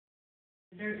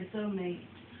Dirt is soulmate.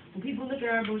 When people look at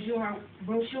our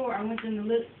brochure, I want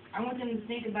them to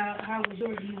think about how it was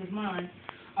yours and you was mine.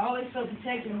 I always felt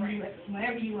protected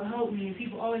whenever you would hold me, and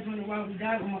people always wonder why we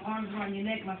died with my arms around your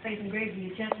neck, my face engraved in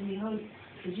your chest, and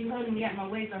because you holding me at my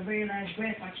waist, our very last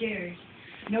breath I cherish.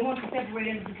 No one could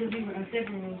separate us because we were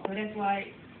inseparable, so that's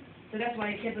why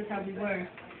it kept us how we were.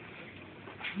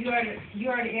 You are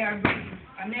the air I breathe.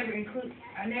 I never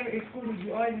excluded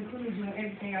you, always included you in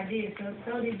everything I did.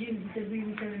 So did you, because we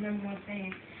were each other's number one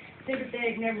fan.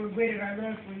 Sympathetic, never regretted our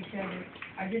love for each other.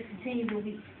 I just continued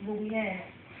what we had.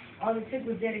 All it took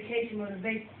was dedication,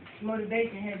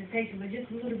 motivation, hesitation, but just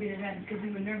a little bit of that because we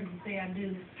were nervous to say I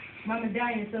do. My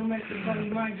medallion so much to call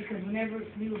you mine because whenever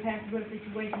we would pass through a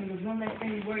situation, it was one less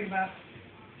thing we worried about.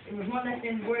 So we run,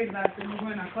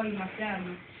 I call you my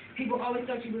stallion. People always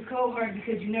thought you was cold-hearted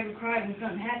because you never cried when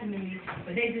something happened to me,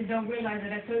 but they just don't realize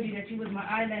that I told you that you was my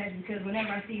eyelash because whenever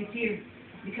I see a tear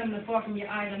becoming a fall from your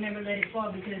eyes, I never let it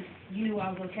fall because you knew I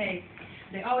was okay.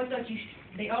 They always thought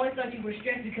you were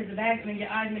stressed because the bags in your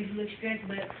eyes made you look stressed,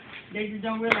 but they just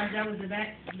don't realize that was the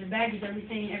baggage that we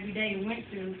seen every day and went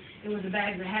through. It was the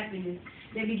bags of happiness.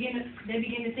 They begin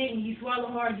to think when you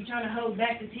swallow hard, you're trying to hold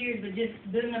back the tears, but just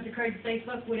building up the courage to say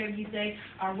fuck whatever you say.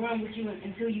 I'll run with you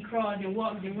until you crawl, then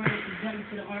walk, then run, and jump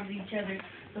into the arms of each other.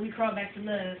 So we crawl back to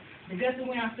love. The gust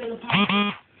of wind I feel upon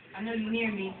you. I know you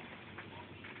near me.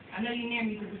 I know you near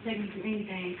me to protect me from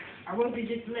anything. I wrote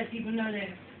this just to let people know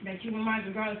that you were mine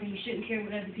regardless, and you shouldn't care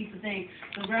what other people think.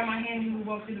 So grab my hand and we will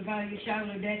walk through the valley of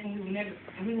shadow of death, and we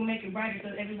will make it brighter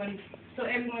so everyone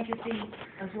can see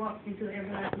us walk into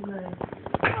everlasting love.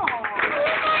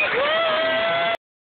 Aww.